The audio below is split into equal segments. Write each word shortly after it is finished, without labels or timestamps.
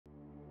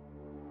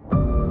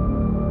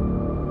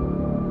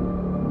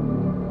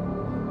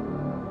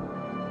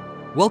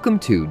Welcome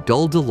to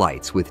Dull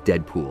Delights with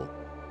Deadpool,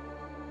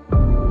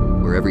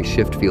 where every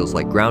shift feels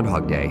like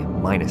Groundhog Day,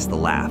 minus the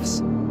laughs.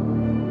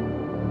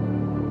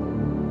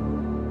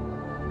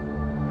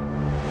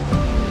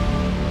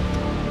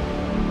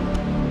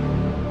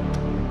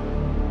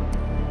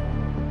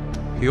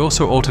 He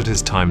also altered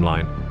his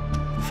timeline.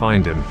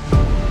 Find him.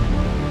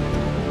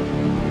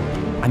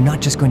 I'm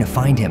not just going to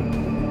find him.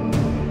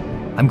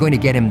 I'm going to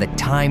get him the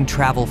Time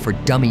Travel for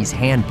Dummies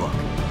handbook.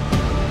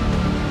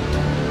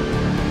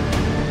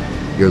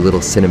 Your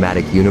little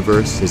cinematic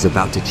universe is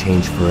about to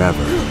change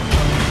forever.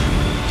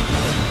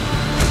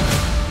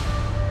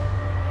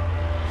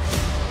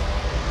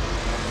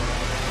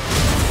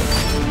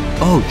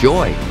 Oh,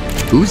 joy!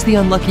 Who's the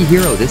unlucky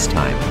hero this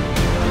time?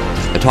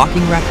 A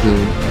talking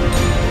raccoon?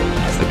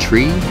 A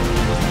tree?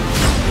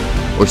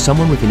 Or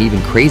someone with an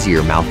even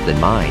crazier mouth than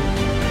mine?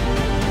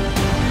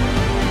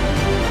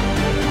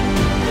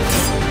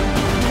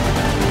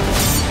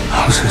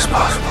 How's this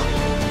possible?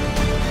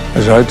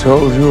 As I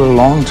told you a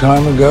long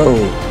time ago,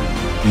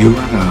 you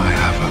and I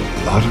have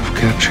a lot of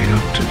catching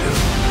up to do.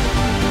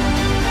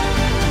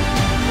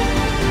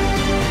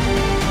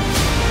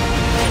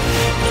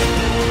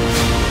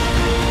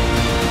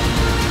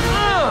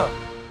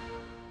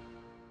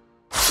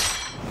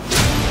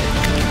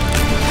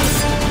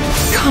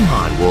 Come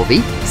on, Wolvie.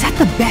 Is that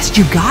the best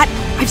you got?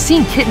 I've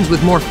seen kittens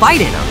with more fight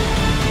in them.